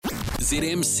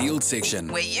ZM Sealed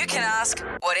section. where you can ask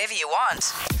whatever you want.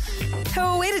 Who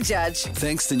are we to judge?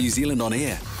 Thanks to New Zealand On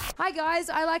Air. Hi guys,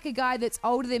 I like a guy that's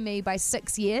older than me by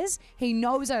 6 years. He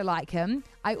knows I like him.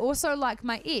 I also like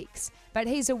my ex, but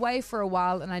he's away for a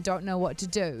while and I don't know what to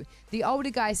do. The older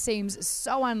guy seems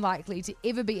so unlikely to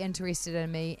ever be interested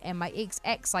in me and my ex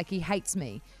acts like he hates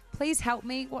me. Please help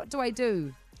me, what do I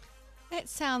do? That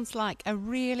sounds like a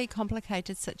really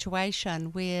complicated situation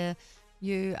where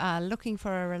you are looking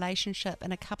for a relationship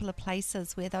in a couple of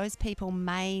places where those people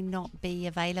may not be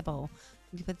available,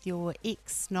 with your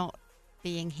ex not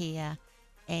being here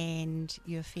and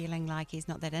you're feeling like he's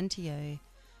not that into you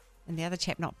and the other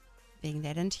chap not being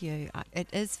that into you.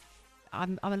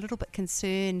 I'm a little bit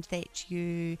concerned that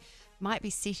you might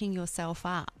be setting yourself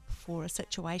up for a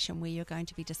situation where you're going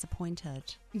to be disappointed.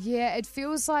 Yeah, it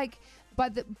feels like by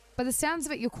the sounds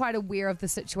of it, you're quite aware of the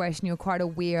situation. You're quite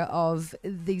aware of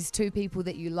these two people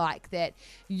that you like, that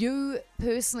you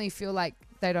personally feel like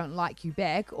they don't like you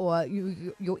back, or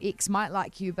your ex might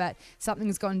like you, but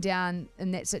something's gone down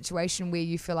in that situation where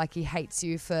you feel like he hates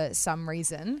you for some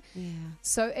reason. Yeah.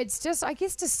 So it's just, I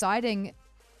guess, deciding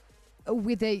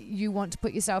whether you want to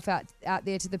put yourself out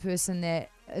there to the person that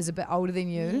is a bit older than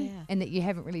you, and that you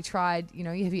haven't really tried. You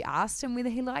know, have you asked him whether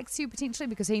he likes you potentially,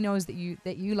 because he knows that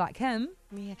you like him?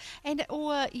 Yeah, and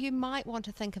or you might want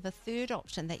to think of a third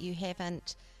option that you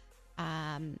haven't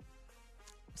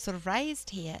sort of raised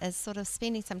here, is sort of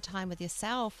spending some time with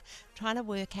yourself, trying to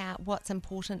work out what's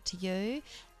important to you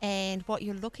and what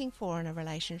you're looking for in a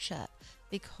relationship.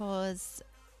 Because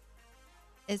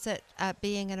is it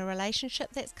being in a relationship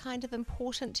that's kind of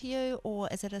important to you, or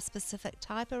is it a specific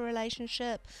type of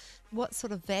relationship? What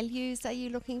sort of values are you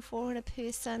looking for in a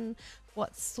person?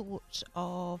 What sort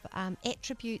of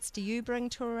attributes do you bring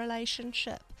to a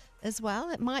relationship as well?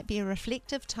 It might be a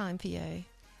reflective time for you.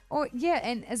 Or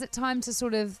and is it time to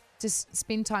sort of just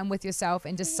spend time with yourself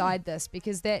and decide this?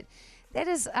 Because that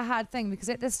is a hard thing, because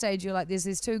at this stage you're like, there's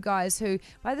these two guys who,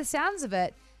 by the sounds of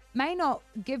it, may not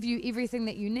give you everything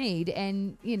that you need,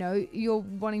 and you know you're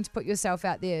wanting to put yourself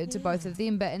out there to both of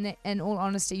them, but in all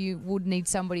honesty you would need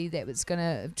somebody that was going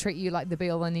to treat you like the be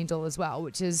all and end all as well,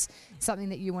 which is something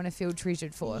that you want to feel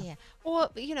treasured for. Yeah, or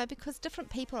because different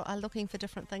people are looking for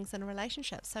different things in a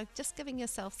relationship, so just giving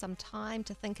yourself some time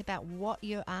to think about what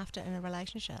you're after in a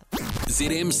relationship.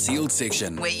 ZM Sealed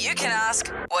section. Where you can ask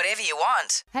whatever you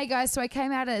want. Hey guys, so I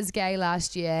came out as gay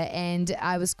last year and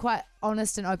I was quite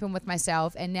honest and open with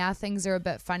myself, and now things are a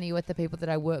bit funny with the people that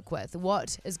I work with.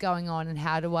 What is going on and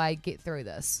how do I get through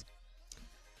this?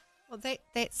 Well,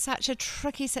 that's such a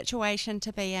tricky situation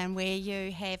to be in, where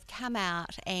you have come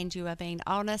out and you are being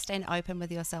honest and open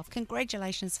with yourself.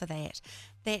 Congratulations for that.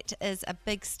 That is a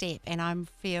big step, and I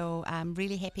feel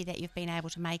really happy that you've been able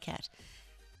to make it.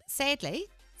 Sadly,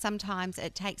 sometimes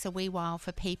it takes a wee while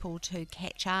for people to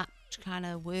catch up, to kind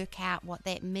of work out what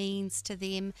that means to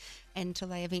them, until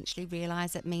they eventually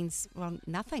realise it means, well,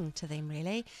 nothing to them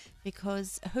really,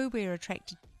 because who we're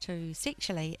attracted to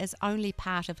sexually is only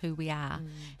part of who we are.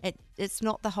 It's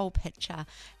not the whole picture,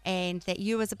 and that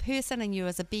you as a person and you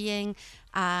as a being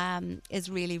is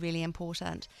really, really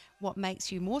important. What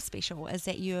makes you more special is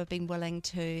that you have been willing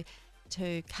to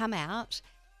come out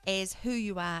as who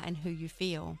you are and who you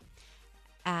feel.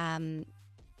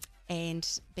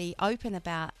 And be open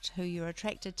about who you're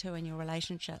attracted to in your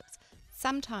relationships.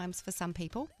 Sometimes for some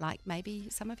people, like maybe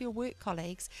some of your work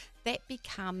colleagues, that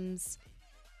becomes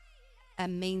a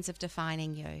means of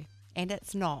defining you, and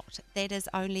it's not. That is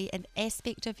only an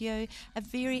aspect of you, a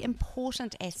very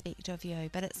important aspect of you,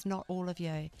 but it's not all of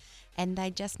you, and they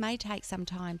just may take some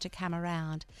time to come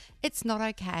around. It's not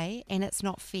okay, and it's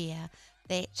not fair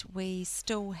that we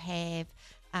still have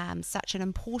such an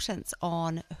importance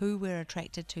on who we're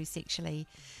attracted to sexually,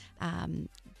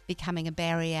 becoming a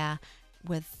barrier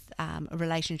with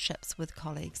relationships with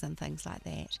colleagues and things like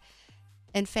that.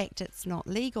 In fact, it's not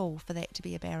legal for that to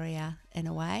be a barrier in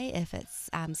a way, if it's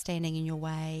standing in your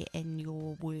way in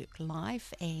your work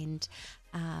life, and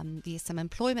there's some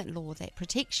employment law that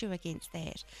protects you against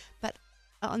that. But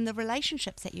on the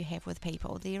relationships that you have with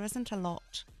people, there isn't a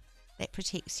lot that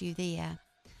protects you there.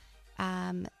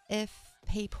 If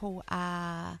people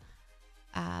are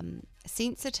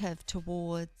sensitive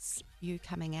towards you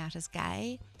coming out as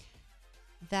gay,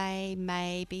 they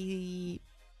may be,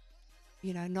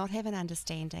 not have an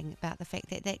understanding about the fact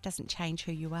that that doesn't change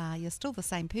who you are. You're still the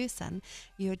same person.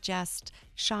 You're just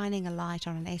shining a light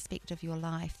on an aspect of your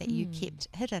life that you kept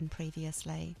hidden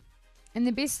previously. And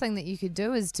the best thing that you could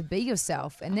do is to be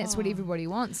yourself, and that's what everybody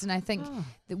wants. And I think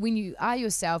that when you are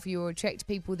yourself, you'll attract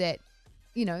people that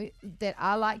that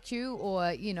are like you,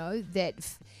 or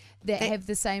that that have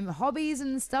the same hobbies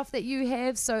and stuff that you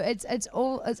have. So it's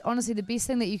honestly the best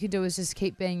thing that you could do is just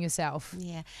keep being yourself.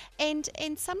 Yeah, and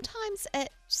sometimes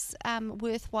it's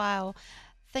worthwhile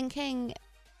thinking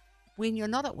when you're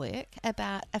not at work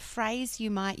about a phrase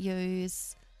you might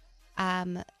use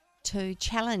to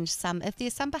challenge if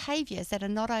there's some behaviours that are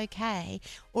not okay,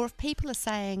 or if people are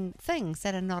saying things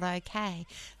that are not okay.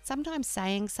 Sometimes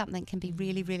saying something can be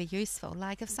really, really useful.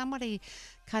 Like if somebody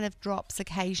kind of drops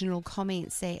occasional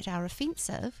comments that are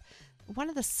offensive, one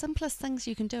of the simplest things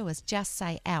you can do is just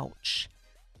say ouch.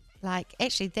 Like,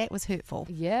 actually, that was hurtful.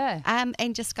 Yeah.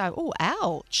 And just go, oh,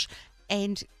 ouch,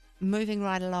 and moving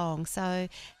right along. So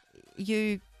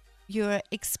you're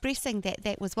expressing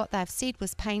that was what they've said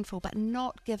was painful, but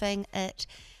not giving it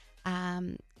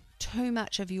too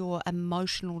much of your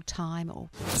emotional time. Or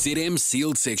ZM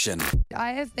Sealed Section.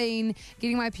 I have been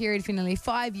getting my period for nearly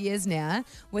 5 years now,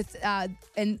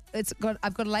 and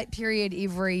I've got a late period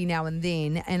every now and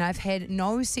then, and I've had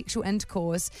no sexual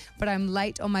intercourse, but I'm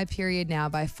late on my period now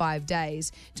by 5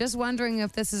 days. Just wondering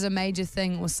if this is a major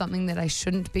thing or something that I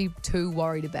shouldn't be too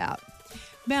worried about.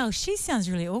 Mel, she sounds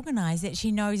really organised, that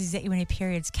she knows exactly when her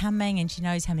period's coming and she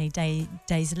knows how many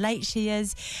days late she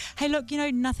is. Hey, look,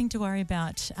 nothing to worry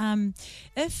about.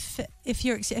 If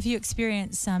you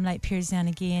experience late periods now and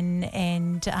again,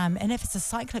 and if it's a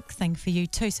cyclic thing for you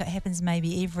too, so it happens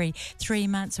maybe every 3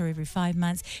 months or every 5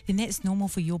 months, then that's normal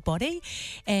for your body.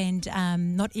 And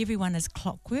not everyone is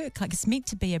clockwork. Like, it's meant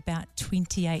to be about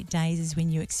 28 days is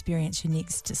when you experience your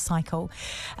next cycle.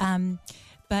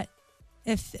 But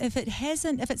if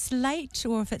it's late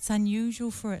or if it's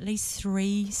unusual for at least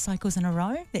 3 cycles in a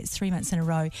row, that's 3 months in a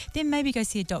row, then maybe go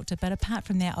see a doctor. But apart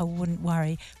from that, I wouldn't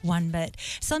worry one bit.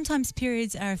 Sometimes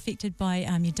periods are affected by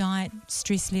your diet,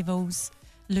 stress levels,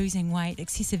 losing weight,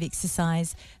 excessive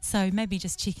exercise. So maybe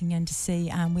just checking in to see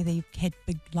whether you've had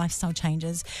big lifestyle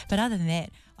changes. But other than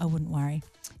that, I wouldn't worry.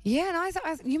 Yeah, and I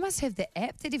thought you must have the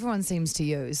app that everyone seems to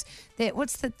use.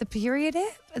 What's the period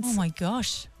app? Oh my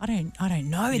gosh, I don't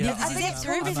know. Yeah, I think it's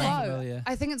for everything. Familiar.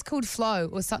 I think it's called Flow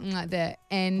or something like that.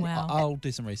 And Wow. I'll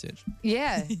do some research.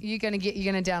 yeah, you're gonna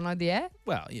download the app.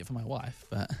 Well, yeah, for my wife,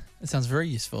 but it sounds very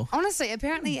useful. Honestly,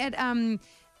 apparently it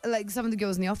like some of the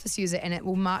girls in the office use it, and it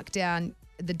will mark down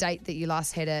the date that you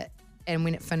last had it and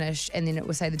when it finished, and then it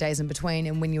will say the days in between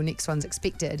and when your next one's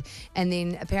expected. And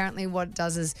then apparently what it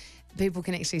does is people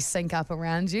can actually sync up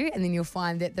around you, and then you'll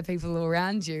find that the people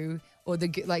around you, or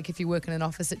if you work in an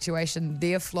office situation,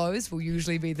 their flows will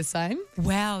usually be the same.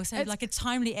 Wow, so like a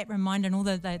timely app reminder, and all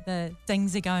the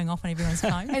things are going off on everyone's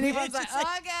phone. And everyone's like,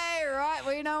 okay, right,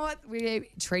 well, you know what? We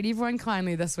treat everyone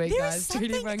kindly this week, There guys. is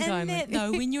Treat something everyone in kindly. that,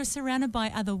 though, when you're surrounded by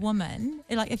other women,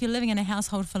 like if you're living in a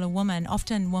household full of women,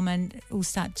 often women will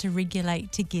start to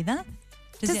regulate together.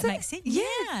 Does that make sense?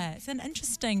 Yeah, it's an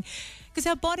interesting, because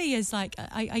our body is like,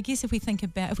 I guess if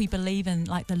we believe in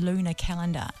like the lunar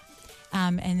calendar,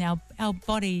 and our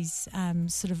bodies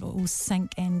sort of all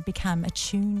sync and become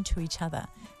attuned to each other,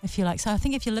 if you like. So I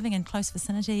think if you're living in close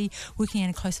vicinity, working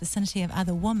in a close vicinity of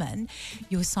other women,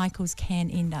 your cycles can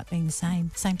end up being the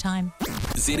same time.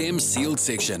 ZM Sealed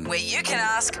Section. Where you can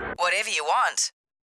ask whatever you want.